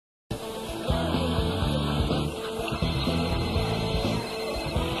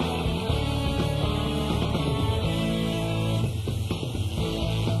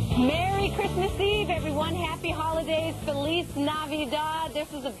guys. Feliz Navidad.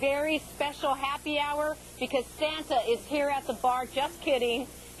 This is a very special happy hour because Santa is here at the bar. Just kidding.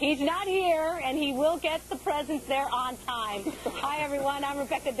 He's not here, and he will get the presents there on time. Hi, everyone. I'm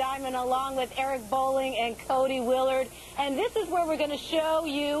Rebecca Diamond, along with Eric Bowling and Cody Willard. And this is where we're going to show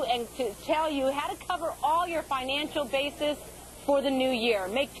you and to tell you how to cover all your financial bases for the new year.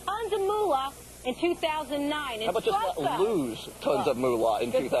 Make tons of moolah in 2009. And how about just not lose tons of moolah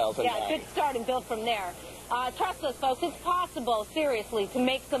in 2009? Yeah, good start and build from there. Trust us, folks. It's possible, seriously, to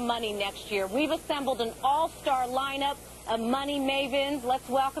make some money next year. We've assembled an all-star lineup of money mavens. Let's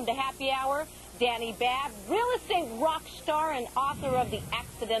welcome to Happy Hour Dani Babb, real estate rock star and author of The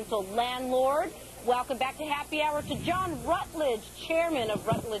Accidental Landlord. Welcome back to Happy Hour to John Rutledge, chairman of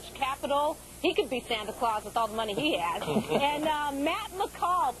Rutledge Capital. He could be Santa Claus with all the money he has. And Matt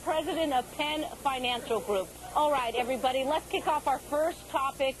McCall, president of Penn Financial Group. All right, everybody, let's kick off our first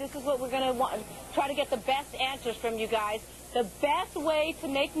topic. This is what we're going to try to get the best answers from you guys. The best way to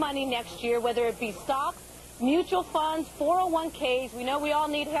make money next year, whether it be stocks, mutual funds, 401ks. We know we all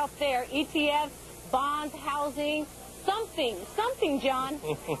need help there. ETFs, bonds, housing, something, John.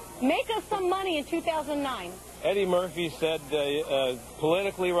 Make us some money in 2009. Eddie Murphy said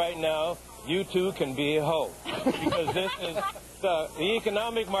politically right now, you too can be a hoe. Because this is, the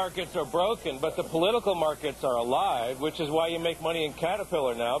economic markets are broken, but the political markets are alive, which is why you make money in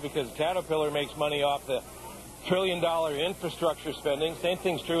Caterpillar now, because Caterpillar makes money off the trillion-dollar infrastructure spending. Same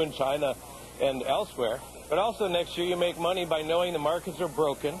thing's true in China and elsewhere. But also next year you make money by knowing the markets are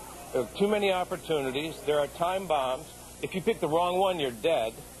broken. There are too many opportunities. There are time bombs. If you pick the wrong one, you're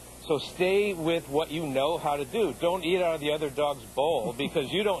dead. So stay with what you know how to do. Don't eat out of the other dog's bowl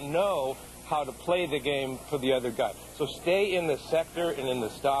because you don't know how to play the game for the other guy. So stay in the sector and in the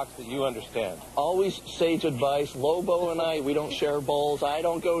stocks that you understand. Always sage advice. Lobo and I, we don't share bowls. I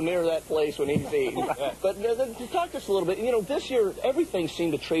don't go near that place when he's eating. But to talk to us a little bit, you know, this year everything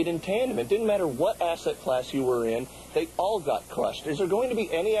seemed to trade in tandem. It didn't matter what asset class you were in. They all got crushed. Is there going to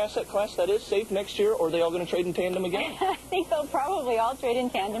be any asset class that is safe next year, or are they all going to trade in tandem again? I think they'll probably all trade in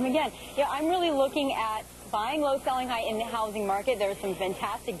tandem again. Yeah, I'm really looking at buying low, selling high in the housing market. There are some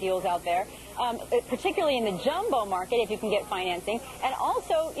fantastic deals out there, particularly in the jumbo market if you can get financing. And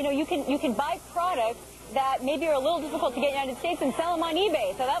also, you know, you can buy products that maybe are a little difficult to get in the United States and sell them on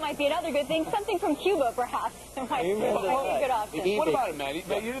eBay. So that might be another good thing. Something from Cuba, perhaps, might be a good option. What about it,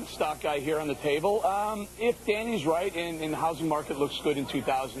 Matt? You're the stock guy here on the table. If Danny's right and the housing market looks good in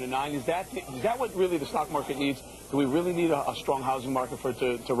 2009, is that what really the stock market needs? Do we really need a strong housing market for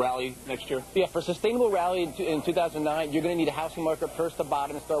it to rally next year? Yeah, for a sustainable rally in 2009, you're going to need a housing market first to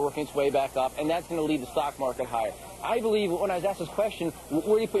bottom and start working its way back up, and that's going to lead the stock market higher. I believe when I was asked this question,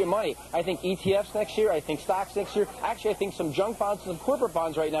 where do you put your money? I think ETFs next year. I think stocks next year. Actually, I think some junk bonds and some corporate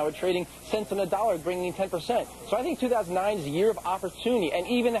bonds right now are trading cents on the dollar, bringing in 10%. So I think 2009 is a year of opportunity, and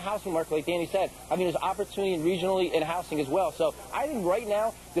even the housing market, like Danny said, I mean, there's opportunity regionally in housing as well. So I think right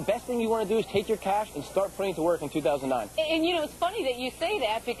now, the best thing you want to do is take your cash and start putting it to work in 2009. And you know, it's funny that you say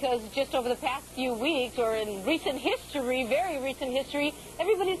that because just over the past few weeks or in recent history, very recent history,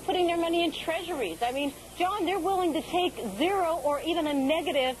 everybody's putting their money in treasuries. I mean, John, they're willing to take zero or even a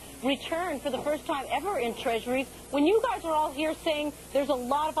negative return for the first time ever in treasuries. When you guys are all here saying there's a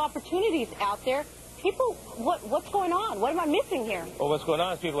lot of opportunities out there, people, what's going on? What am I missing here? Well, what's going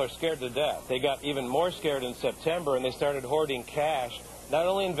on is people are scared to death. They got even more scared in September, and they started hoarding cash, not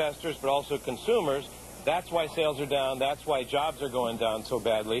only investors but also consumers. That's why sales are down. That's why jobs are going down so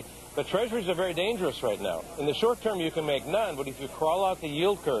badly. But treasuries are very dangerous right now. In the short term, you can make none, but if you crawl out the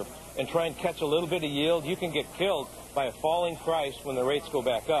yield curve and try and catch a little bit of yield, you can get killed by a falling price when the rates go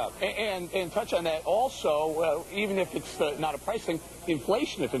back up. And touch on that also, even if it's not a price thing,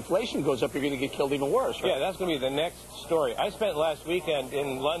 inflation. If inflation goes up, you're going to get killed even worse, right? Yeah, that's going to be the next story. I spent last weekend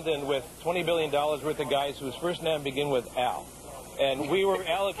in London with $20 billion worth of guys whose first name begin with Al. And we were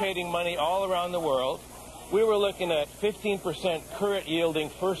allocating money all around the world. We were looking at 15% current yielding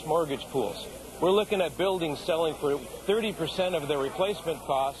first mortgage pools. We're looking at buildings selling for 30% of their replacement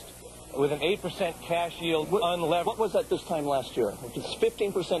cost with an 8% cash yield unlevered. What was that this time last year? It's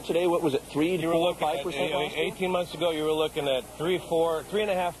 15% today. What was it, 3, 4, 5%? 18 months ago, you were looking at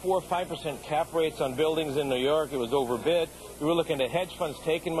 3.5, 4, 5% cap rates on buildings in New York. It was overbid. We were looking at hedge funds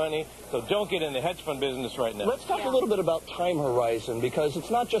taking money. So don't get in the hedge fund business right now. Let's talk a little bit about time horizon, because it's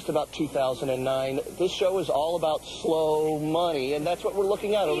not just about 2009. This show is all about slow money, and that's what we're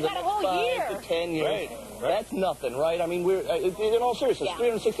looking at over the next 5 to 10 years. Right. That's nothing, right? I mean, we're in all seriousness,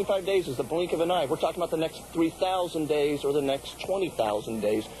 365 days is the blink of an eye. We're talking about the next 3,000 days or the next 20,000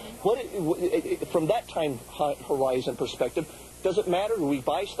 days. From that time horizon perspective, Does it matter? Do we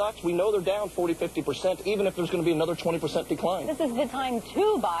buy stocks? We know they're down 40, 50%, even if there's going to be another 20% decline. This is the time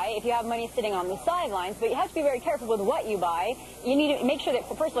to buy if you have money sitting on the sidelines, but you have to be very careful with what you buy. You need to make sure that,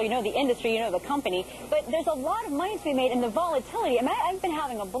 first of all, you know the industry, you know the company, but there's a lot of money to be made in the volatility. I mean, I've been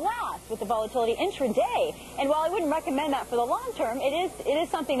having a blast with the volatility intraday, and while I wouldn't recommend that for the long term, it is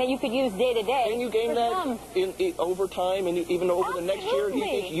something that you could use day to day. Can you gain that in over time and even over the next year? Do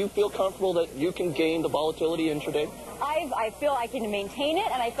you feel comfortable that you can gain the volatility intraday? I feel I can maintain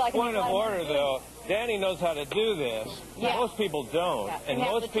it, and I feel I can. Point of order, though. Danny knows how to do this. Yeah. Most people don't. Yeah. And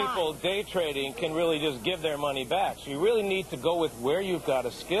most people day trading can really just give their money back. So you really need to go with where you've got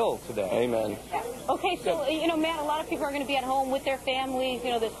a skill today. Amen. Yeah. Okay, so, you know, Matt, a lot of people are going to be at home with their families, you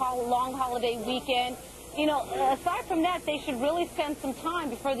know, this long holiday weekend. You know, aside from that, they should really spend some time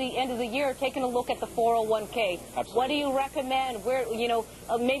before the end of the year taking a look at the 401k. Absolutely. What do you recommend? Where, you know,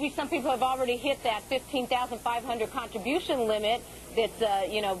 maybe some people have already hit that $15,500 contribution limit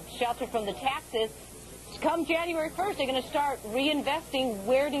that's, you know, sheltered from the taxes. Come January 1st, they're going to start reinvesting.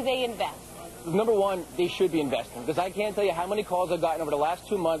 Where do they invest? Number one, they should be investing, because I can't tell you how many calls I've gotten over the last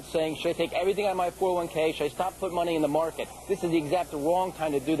 2 months saying, should I take everything out of my 401k? Should I stop putting money in the market? This is the exact wrong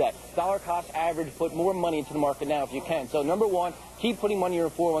time to do that. Dollar cost average, put more money into the market now if you can. So number one, keep putting money in your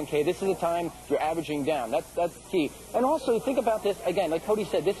 401k. This is the time you're averaging down. That's key. And also, think about this, again, like Cody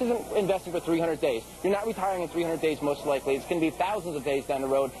said, this isn't investing for 300 days. You're not retiring in 300 days most likely. It's going to be thousands of days down the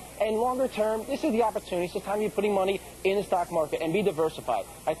road. And longer term, this is the opportunity. It's the time you're putting money in the stock market and be diversified.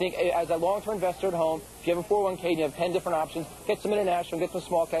 I think as a long-term investor at home, if you have a 401k and you have 10 different options, get some international, get some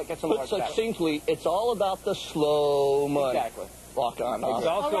small cap, get some large cap. But succinctly, it's all about the slow money. Exactly. Walk on. It's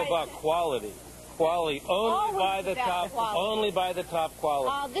also about quality. Quality. Only by the top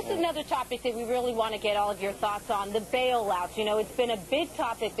quality. This is another topic that we really want to get all of your thoughts on, the bailouts. You know, it's been a big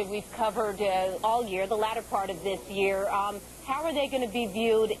topic that we've covered all year, the latter part of this year. How are they going to be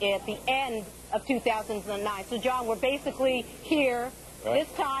viewed at the end of 2009? So, John, we're basically here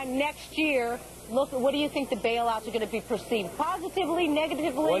this time next year. Look, what do you think the bailouts are going to be perceived? Positively,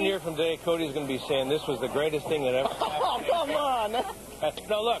 negatively? 1 year from today, Cody's going to be saying this was the greatest thing that ever happened. Oh, come on.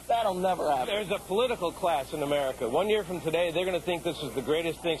 No, look. That'll never happen. There's a political class in America. 1 year from today, they're going to think this is the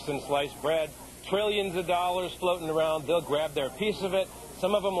greatest thing since sliced bread. Trillions of dollars floating around. They'll grab their piece of it.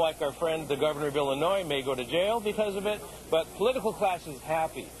 Some of them, like our friend, the governor of Illinois, may go to jail because of it. But political class is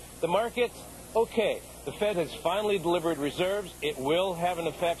happy. The markets, okay. The Fed has finally delivered reserves. It will have an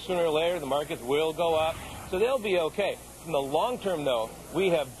effect sooner or later. The markets will go up. So they'll be okay. In the long term, though, we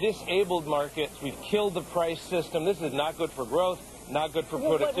have disabled markets. We've killed the price system. This is not good for growth, not good for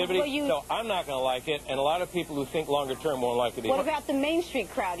productivity. So I'm not going to like it. And a lot of people who think longer term won't like it either. What about the Main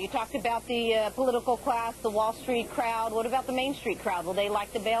Street crowd? You talked about the political class, the Wall Street crowd. What about the Main Street crowd? Will they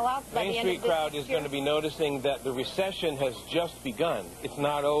like the bailouts? The Main Street crowd is going to be noticing that the recession has just begun. It's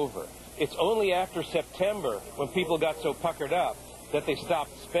not over. It's only after September, when people got so puckered up, that they stopped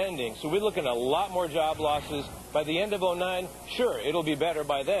spending. So we're looking at a lot more job losses. By the end of 2009, sure, it'll be better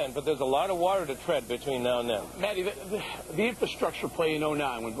by then, but there's a lot of water to tread between now and then. Matty, the infrastructure play in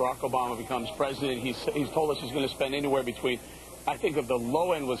 2009, when Barack Obama becomes president, he's told us he's going to spend anywhere between, I think of the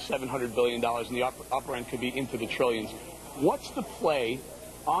low end was $700 billion, and the upper end could be into the trillions. What's the play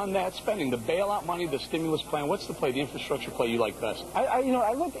on that spending? The bailout money, the stimulus plan, what's the play, the infrastructure play you like best? I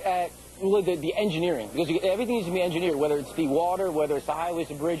look at the engineering, because everything needs to be engineered, whether it's the water, whether it's the highways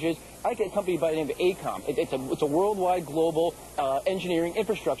and bridges. I like a company by the name of AECOM. It's a worldwide, global engineering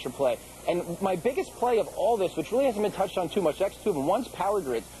infrastructure play. And my biggest play of all this, which really hasn't been touched on too much, actually two of them. One's power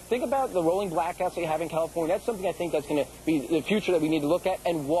grids. Think about the rolling blackouts that you have in California. That's something I think that's going to be the future that we need to look at.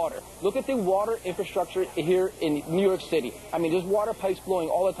 And water. Look at the water infrastructure here in New York City. I mean, there's water pipes blowing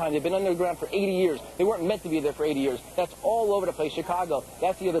all the time. They've been underground for 80 years. They weren't meant to be there for 80 years. That's all over the place. Chicago,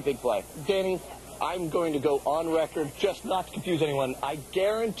 that's the other big play. Danny, I'm going to go on record, just not to confuse anyone. I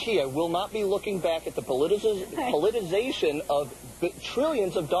guarantee I will not be looking back at the politicization of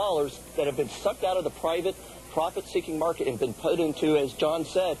trillions of dollars that have been sucked out of the private profit-seeking market and been put into, as John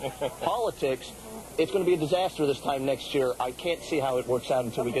said, politics. It's going to be a disaster this time next year. I can't see how it works out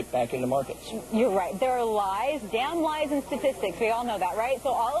until we get back into markets. You're right. There are lies, damn lies in statistics. We all know that, right? So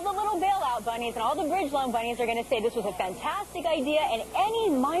all of the little bailout bunnies and all the bridge loan bunnies are going to say this was a fantastic idea, and any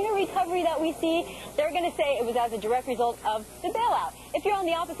minor recovery that we see, they're going to say it was as a direct result of the bailout. If you're on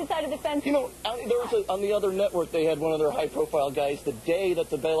the opposite side of the fence... You know, there was on the other network, they had one of their high-profile guys the day that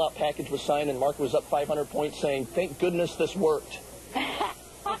the bailout package was signed and market was up 500 points saying, thank goodness this worked.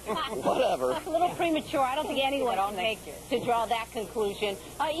 Whatever. It's a little premature. I don't think anyone can make to draw that conclusion.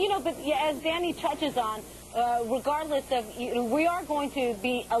 But as Danny touches on, regardless of, we are going to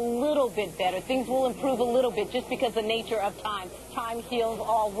be a little bit better. Things will improve a little bit just because the nature of time. Time heals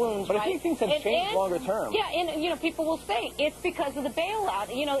all wounds, but right? I think things have changed longer term. Yeah, and, people will say it's because of the bailout.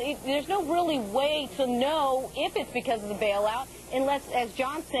 There's no really way to know if it's because of the bailout unless, as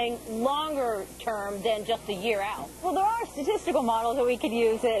John's saying, longer term than just a year out. Well, there are statistical models that we could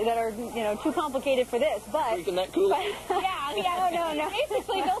use that are, too complicated for this, but... Drinking that Kool-Aid? No.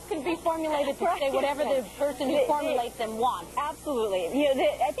 Basically, those can be formulated to say whatever the person who formulates them wants. Absolutely.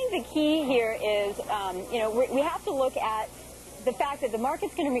 I think the key here is, we have to look at the fact that the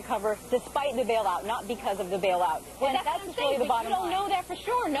market's going to recover despite the bailout, not because of the bailout. Well, that's really the bottom line. You don't know that for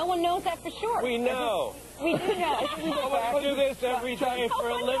sure. No one knows that for sure. We know. We do know. We do this every day for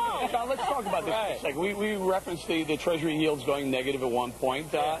a living. John, let's talk about this for a second. We referenced the Treasury yields going negative at one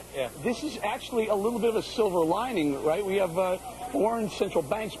point. This is actually a little bit of a silver lining, right? We have foreign central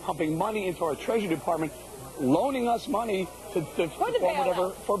banks pumping money into our Treasury Department, loaning us money to form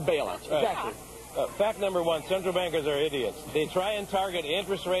whatever for bailouts. Right. Exactly. Fact number one, central bankers are idiots. They try and target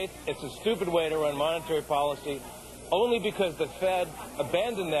interest rates. It's a stupid way to run monetary policy. Only because the Fed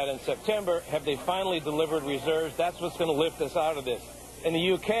abandoned that in September have they finally delivered reserves. That's what's going to lift us out of this. In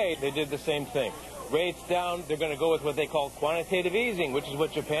the UK, they did the same thing. Rates down, they're going to go with what they call quantitative easing, which is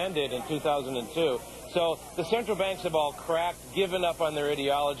what Japan did in 2002. So the central banks have all cracked, given up on their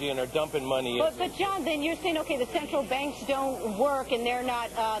ideology, and are dumping money in. But John, then you're saying, okay, the central banks don't work and they're not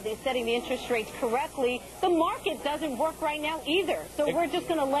they're setting the interest rates correctly. The market doesn't work right now either. So we're just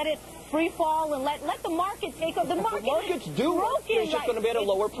going to let it free fall and let the market take over. The markets do work. It's just going to be at a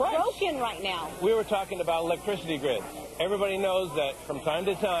lower price. It's broken right now. We were talking about electricity grids. Everybody knows that from time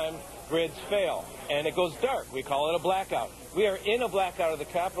to time, grids fail, and it goes dark. We call it a blackout. We are in a blackout of the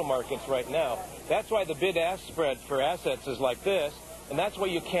capital markets right now. That's why the bid-ask spread for assets is like this, and that's why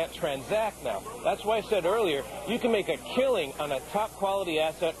you can't transact now. That's why I said earlier, you can make a killing on a top-quality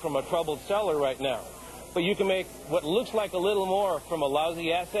asset from a troubled seller right now. But you can make what looks like a little more from a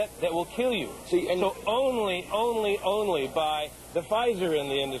lousy asset that will kill you. See, and so only buy the Pfizer in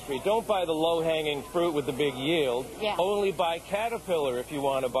the industry. Don't buy the low-hanging fruit with the big yield. Yeah. Only buy Caterpillar if you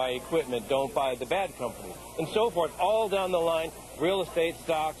want to buy equipment. Don't buy the bad company. And so forth, all down the line, real estate,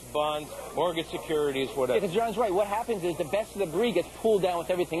 stocks, bonds, mortgage securities, whatever. Because John's right. What happens is the best of the breed gets pulled down with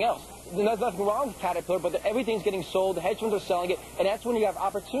everything else. There's nothing wrong with Caterpillar, but everything's getting sold. The hedge funds are selling it, and that's when you have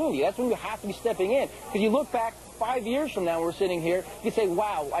opportunity. That's when you have to be stepping in. Because you look back 5 years from now, when we're sitting here, you say,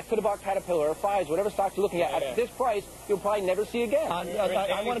 wow, I could have bought Caterpillar or Pfizer, whatever stocks you're looking at this price, you'll probably never see again.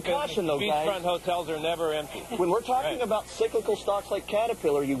 I want to caution those guys. Beachfront hotels are never empty. When we're talking about cyclical stocks like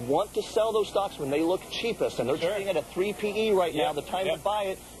Caterpillar, you want to sell those stocks when they look cheapest, and they're trading at a 3 PE right now. The time to buy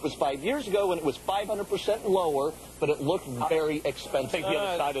it was 5 years ago when it was 500% lower, but it looked very expensive. I'll take the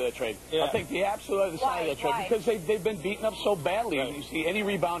other side of that trade. Yeah. I'll take the absolute other side of that trade because they've been beaten up so badly. Right. You see any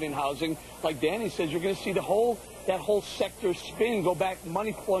rebound in housing, like Danny says, you're going to see that whole sector spin, go back,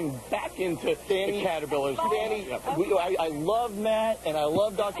 money flowing back into the Caterpillars. Danny, I love Matt and I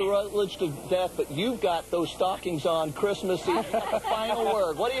love Dr. Rutledge to death, but you've got those stockings on Christmas Eve. Final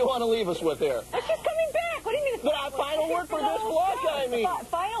word. What do you want to leave us with here? She's coming back. What do you mean? Final word for this block, I mean.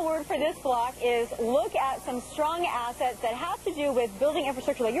 Final word for this block is look at some strong assets that have to do with building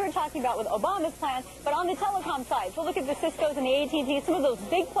infrastructure, like you were talking about with Obama's plan, but on the telecom side. So look at the Cisco's and the AT&Ts, some of those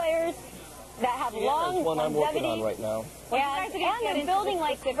big players that have long one I'm working longevity. on right now. And they're building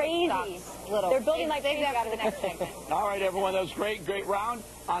like crazy. They're building like crazy out of the next segment. All right, everyone, that was great round.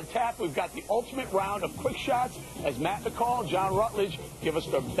 On tap, we've got the ultimate round of quick shots as Matt McCall, John Rutledge give us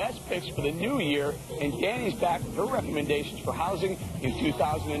their best picks for the new year, and Danny's back with her recommendations for housing in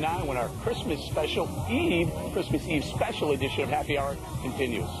 2009 when our Christmas Eve special edition of Happy Hour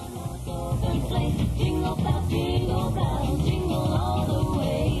continues.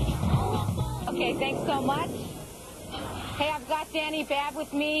 Okay, thanks so much. Hey, I've got Dani Babb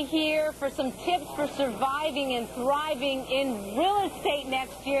with me here for some tips for surviving and thriving in real estate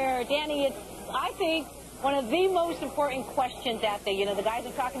next year. Dani, it's, I think, one of the most important questions out there. You know, the guys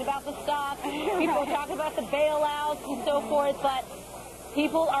are talking about the stocks, people are talking about the bailouts and so forth, but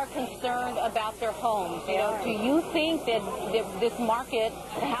people are concerned about their homes. You know, do you think that this market,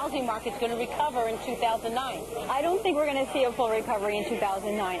 the housing market, is going to recover in 2009? I don't think we're going to see a full recovery in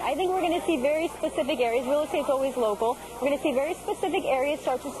 2009. I think we're going to see very specific areas. Real estate's always local. We're going to see very specific areas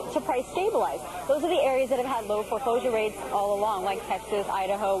start to price stabilize. Those are the areas that have had low foreclosure rates all along, like Texas,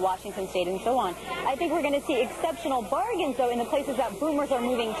 Idaho, Washington State, and so on. I think we're going to see exceptional bargains, though, in the places that boomers are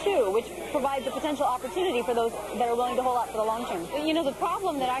moving to, which provides a potential opportunity for those that are willing to hold out for the long term. You know, the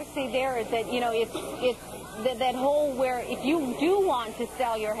problem that I see there is that, you know, it's that whole where if you do want to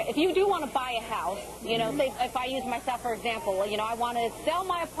sell if you do want to buy a house, you know, say if I use myself for example, you know, I want to sell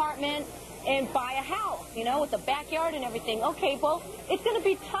my apartment and buy a house, you know, with a backyard and everything. Okay, well, it's going to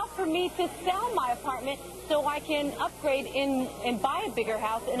be tough for me to sell my apartment so I can upgrade and buy a bigger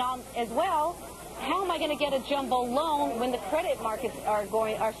house, and as well. How am I going to get a jumbo loan when the credit markets are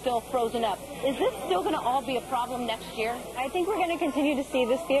still frozen up? Is this still going to all be a problem next year? I think we're going to continue to see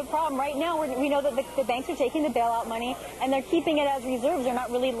this be a problem. Right now, we know that the banks are taking the bailout money and they're keeping it as reserves. They're not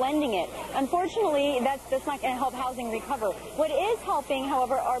really lending it. Unfortunately, that's not going to help housing recover. What is helping,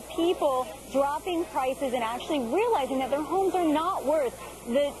 however, are people dropping prices and actually realizing that their homes are not worth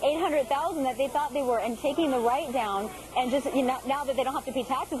the $800,000 that they thought they were, and taking the write down, and just, you know, now that they don't have to pay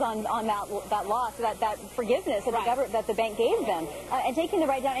taxes on that loss, that forgiveness that that the bank gave them, and taking the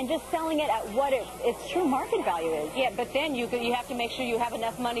write down and just selling it at what its true market value is. Yeah, but then you have to make sure you have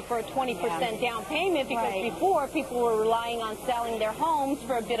enough money for a 20% down payment, because before people were relying on selling their homes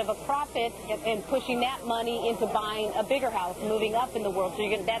for a bit of a profit and pushing that money into buying a bigger house, moving up in the world. So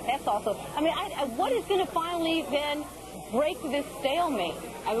that's also. I mean, what is going to finally then break this stalemate?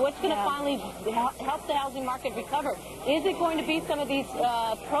 I mean, what's going to finally help the housing market recover? Is it going to be some of these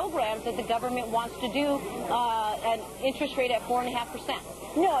programs that the government wants to do, an interest rate at 4.5%?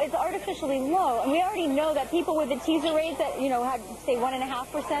 No, it's artificially low, and we already know that people with the teaser rates that, you know, had, say,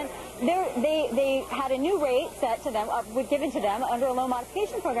 1.5%, they had a new rate set to them, given to them under a loan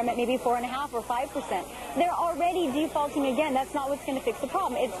modification program at maybe 4.5% or 5%. They're already defaulting again. That's not what's going to fix the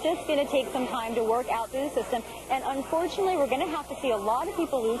problem. It's just going to take some time to work out through the system, and unfortunately, we're going to have to see a lot of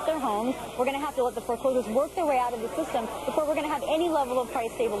people lose their homes. We're going to have to let the foreclosures work their way out of the system before we're going to have any level of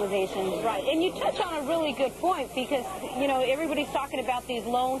price stabilization. Right, and you touch on a really good point, because, you know, everybody's talking about these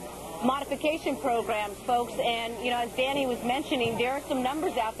loan modification programs, folks, and, you know, as Dani was mentioning, there are some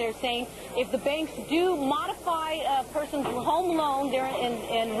numbers out there saying if the banks do modify a person's home loan, they're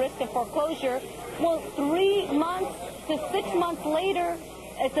in risk of foreclosure. Well, 3 months to 6 months later,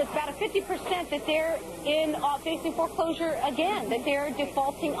 it's about a 50% that they're facing foreclosure again, that they're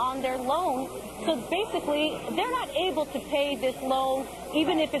defaulting on their loan. So basically, they're not able to pay this loan,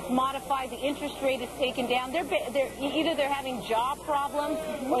 even if it's modified, the interest rate is taken down. Either they're having job problems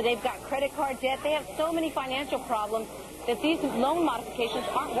or they've got credit card debt. They have so many financial problems that these loan modifications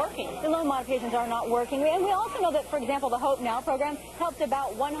aren't working. The loan modifications are not working. And we also know that, for example, the Hope Now program helped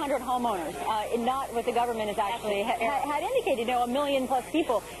about 100 homeowners, not what the government has actually had indicated, you know, 1 million plus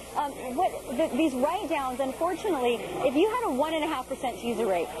people. These write-downs, unfortunately, if you had a 1.5% teaser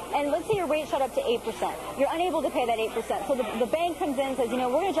rate, and let's say your rate shot up to 8%, you're unable to pay that 8%. So the bank comes in and says, you know,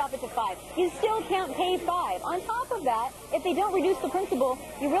 we're going to drop it to 5. You still can't pay 5. On top of that, if they don't reduce the principal,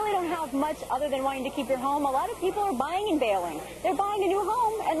 you really don't have much other than wanting to keep your home. A lot of people are buying and bailing. They're buying a new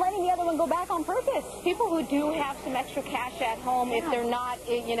home and letting the other one go back on purpose. People who do have some extra cash at home, if they're not,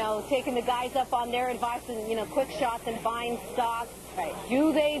 you know, taking the guys up on their advice and, you know, quick shots and buying stocks,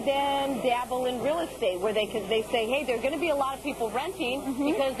 do they then dabble in real estate where they say, hey, there are going to be a lot of people renting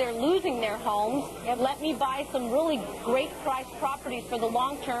because they're losing their homes. Let me buy some really great priced properties for the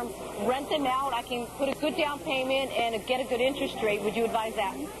long term, rent them out. I can put a good down payment and get a good interest rate. Would you advise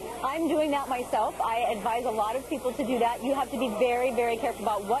that? I'm doing that myself. I advise a lot of people to do that. You have to be very, very careful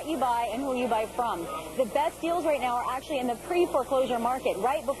about what you buy and who you buy from. The best deals right now are actually in the pre-foreclosure market,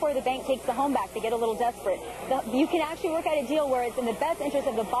 right before the bank takes the home back. They get a little desperate. You can actually work out a deal where it's in the best interest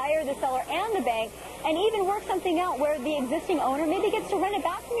of the buyer, the seller, and the bank, and even work something out where the existing owner maybe gets to rent it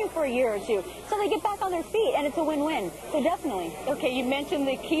back from you for a year or two, so they get back on their feet, and it's a win-win. So definitely. Okay, you mentioned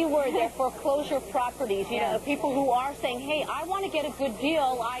the key word there, foreclosure properties. You know, people who are saying, hey, I want to get a good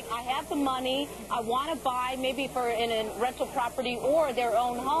deal. I have the money. I want to buy maybe in a rental property or their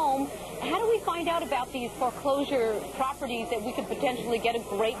own home. How do we find out about these foreclosure properties that we could potentially get a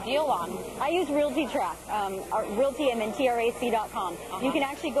great deal on? I use RealtyTrack, Realty and then TRAC.com. You can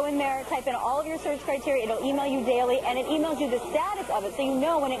actually go in there, type in all of your search criteria. It'll email you daily, and it emails you the status of it, so you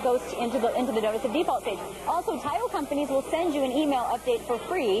know when it goes into the notice of default stage. Also, title companies will send you an email update for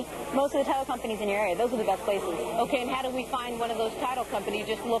free. Most of the title companies in your area, those are the best places. Okay, and how do we find one of those title companies?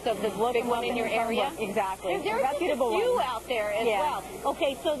 Just look up the big one in your area? Exactly. There's reputable a few out there as well.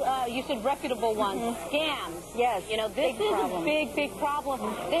 Okay, so you said reputable ones. Scams. Yes. You know, this is a big, big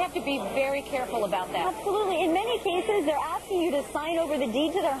problem. They have to be very careful about that. Absolutely. In many cases, they're asking you to sign over the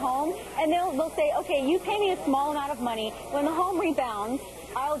deed to their home, and they'll say, okay, you pay me a small amount of money. When the home rebounds,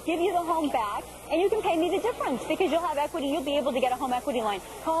 I'll give you the home back, and you can pay me the difference because you'll have equity. You'll be able to get a home equity line.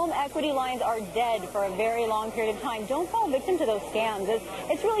 Home equity lines are dead for a very long period of time. Don't fall victim to those scams.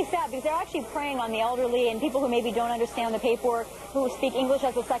 It's really sad because they're actually preying on the elderly and people who maybe don't understand the paperwork, who speak English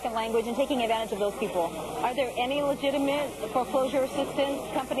as a second language, and taking advantage of those people. Are there any legitimate foreclosure assistance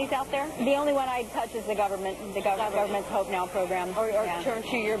companies out there? The only one I'd touch is the government's Hope Now program. Or turn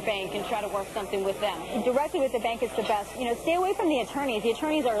to your bank and try to work something with them. Directly with the bank is the best. You know, stay away from the attorneys. The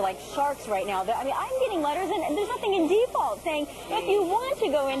attorneys are like sharks right now. I mean, I'm getting letters and there's nothing in default saying, if you want to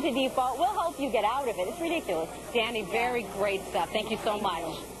go into default, we'll help you get out of it. It's ridiculous. Dani, very great stuff. Thank you so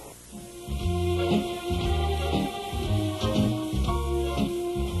much.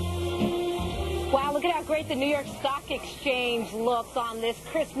 Wow, look at how great the New York Stock Exchange looks on this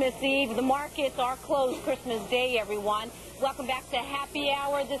Christmas Eve. The markets are closed Christmas Day, everyone. Welcome back to Happy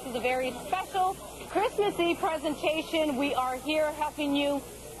Hour. This is a very special Christmas Eve presentation. We are here helping you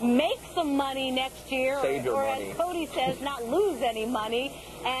make some money next year. Save your money. As Cody says, not lose any money.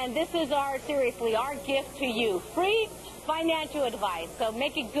 And this is seriously, our gift to you. Free financial advice. So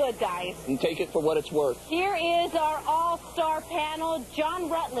make it good, guys. And take it for what it's worth. Here is our all-star panel. John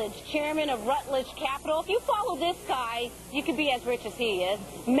Rutledge, chairman of Rutledge Capital. If you follow this guy, you could be as rich as he is.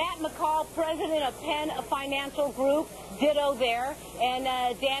 Matt McCall, president of Penn Financial Group. Ditto there. And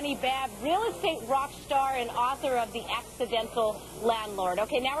Dani Babb, real estate rock star and author of The Accidental Landlord.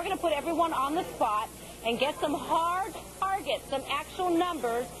 Okay, now we're going to put everyone on the spot and get some hard targets, some actual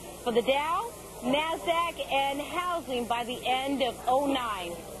numbers for the Dow, NASDAQ, and housing by the end of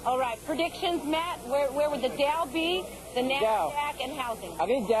 2009. All right, predictions, Matt, where would the Dow be, the NASDAQ, and housing? I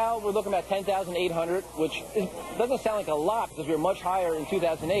think Dow, we're looking at 10,800, which doesn't sound like a lot because we were much higher in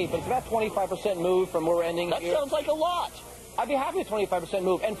 2008, but it's about 25% move from where we're ending That here. sounds like a lot. I'd be happy with 25%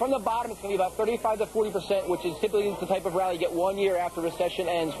 move. And from the bottom, it's going to be about 35 to 40%, which is typically the type of rally you get 1 year after recession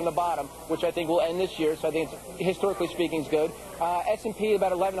ends from the bottom, which I think will end this year. So I think it's, historically speaking, is good. S&P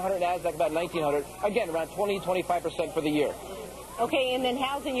about 1,100, NASDAQ about 1,900. Again, around 20-25% for the year. Okay, and then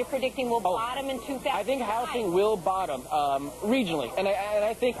housing you're predicting will bottom in 2009? I think housing will bottom regionally. And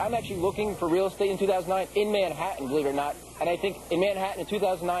I think I'm actually looking for real estate in 2009 in Manhattan, believe it or not. And I think in Manhattan in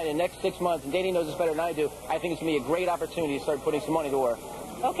 2009, in the next 6 months, and Dani knows this better than I do, I think it's going to be a great opportunity to start putting some money to work.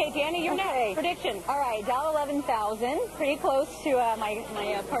 Okay, Dani, you're next. Prediction. All right, Dow 11,000, pretty close to my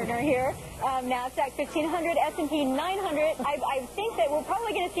partner here. NASDAQ 1,500, S&P 900. I think that we're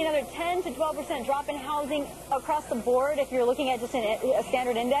probably going to see another 10 to 12% drop in housing across the board if you're looking at just a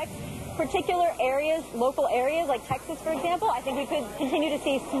standard index. Particular areas, local areas like Texas, for example, I think we could continue to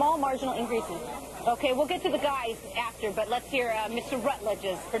see small marginal increases. Okay, we'll get to the guys after, but let's hear Mr.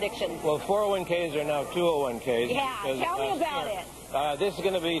 Rutledge's prediction. Well, 401ks are now 201ks. Yeah, tell me about it. This is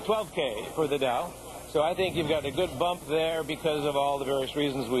going to be 12K for the Dow. So I think you've got a good bump there because of all the various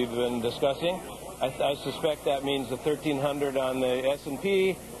reasons we've been discussing. I suspect that means the 1,300 on the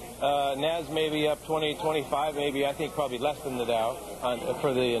S&P. NAS maybe up 20, 25, maybe I think probably less than the Dow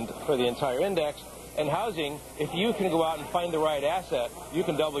for the entire index. And housing, if you can go out and find the right asset, you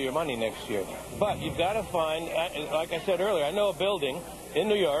can double your money next year. But you've got to find, like I said earlier, I know a building in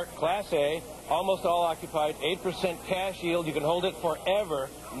New York, Class A, almost all occupied, 8% cash yield. You can hold it forever,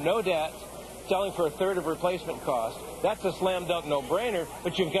 no debt, selling for a third of replacement cost. That's a slam dunk no-brainer,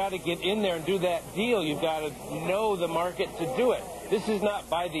 but you've got to get in there and do that deal. You've got to know the market to do it. This is not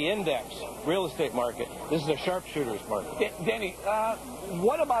by the index real estate market. This is a sharpshooter's market. Dani,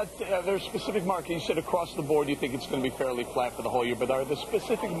 what about there's specific markets? You said across the board you think it's going to be fairly flat for the whole year, but are there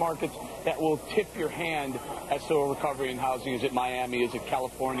specific markets that will tip your hand as to a recovery in housing? Is it Miami? Is it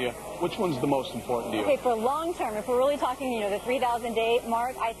California? Which one's the most important to you? Okay, for long term, if we're really talking, the 3,000-day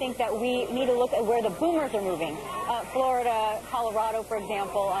mark, I think that we need to look at where the boomers are moving. Florida, Colorado, for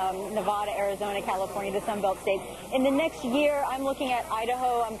example, Nevada, Arizona, California, the Sun Belt states. In the next year, I'm looking at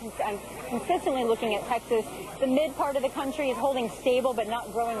Idaho. I'm consistently looking at Texas. The mid part of the country is holding stable but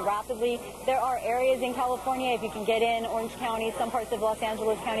not growing rapidly. There are areas in California, if you can get in, Orange County, some parts of Los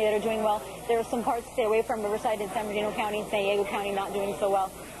Angeles County that are doing well. There are some parts to stay away from, Riverside and San Bernardino County, San Diego County not doing so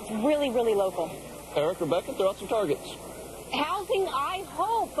well. It's really, really local. Eric, Rebecca, throw out some targets. Housing, I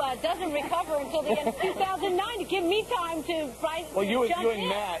hope, doesn't recover until the end of 2009 to give me time to Well, you and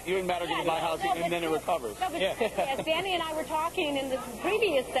Matt are going to buy no, housing, and then it recovers. No, but as Dani and I were talking in this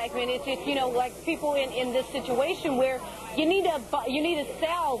previous segment, it's just, like people in this situation where you need to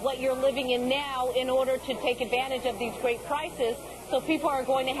sell what you're living in now in order to take advantage of these great prices So people are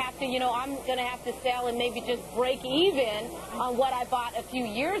going to have to, I'm going to have to sell and maybe just break even on what I bought a few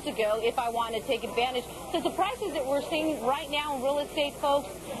years ago if I want to take advantage. Because the prices that we're seeing right now in real estate, folks,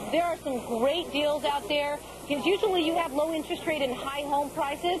 there are some great deals out there. Because usually you have low interest rate and high home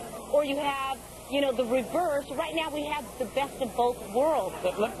prices, or you have the reverse. Right now we have the best of both worlds.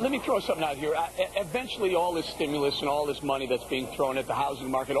 Let me throw something out here. Eventually, all this stimulus and all this money that's being thrown at the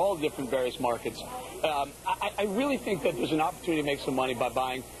housing market, all the different various markets, I really think that there's an opportunity to make some money by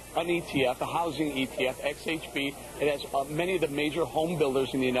buying an ETF, a housing ETF, XHB. It has many of the major home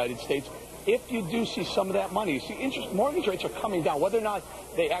builders in the United States. If you do see some of that money, see, mortgage rates are coming down. Whether or not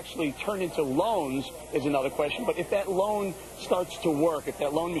they actually turn into loans is another question. But if that loan starts to work, if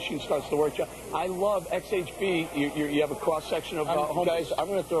that loan machine starts to work, I love XHB. You have a cross-section of home. Guys, I'm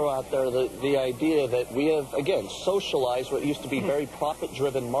going to throw out there the idea that we have, again, socialized what used to be very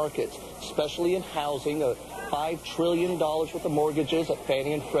profit-driven markets, especially in housing. $5 trillion worth of mortgages at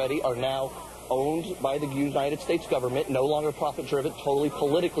Fannie and Freddie are now owned by the United States government, no longer profit-driven, totally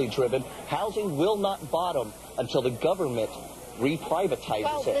politically driven. Housing will not bottom until the government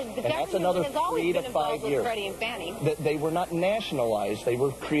reprivatizes it. And that's another 3 to 5 years. Freddie and Fannie. They were not nationalized. They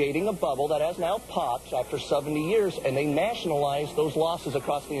were creating a bubble that has now popped after 70 years, and they nationalized those losses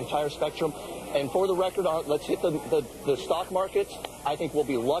across the entire spectrum. And for the record, let's hit the stock markets. I think we'll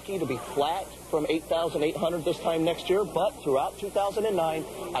be lucky to be flat from 8,800 this time next year, but throughout 2009,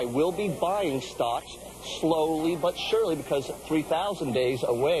 I will be buying stocks slowly but surely, because 3,000 days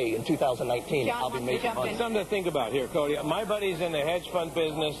away in 2019, John, I'll be making money. Something to think about here, Cody. My buddies in the hedge fund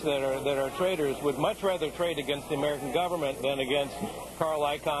business that are traders would much rather trade against the American government than against Carl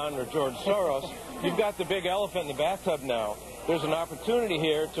Icahn or George Soros. You've got the big elephant in the bathtub now. There's an opportunity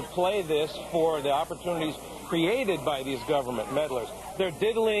here to play this for the opportunities created by these government meddlers. They're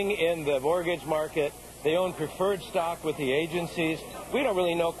diddling in the mortgage market. They own preferred stock with the agencies. We don't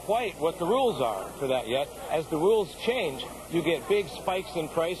really know quite what the rules are for that yet. As the rules change, you get big spikes in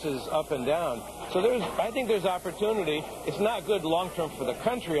prices up and down. So I think there's opportunity. It's not good long-term for the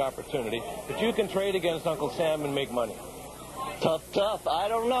country opportunity, but you can trade against Uncle Sam and make money. Tough. I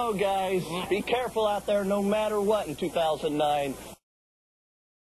don't know, guys. Be careful out there no matter what in 2009.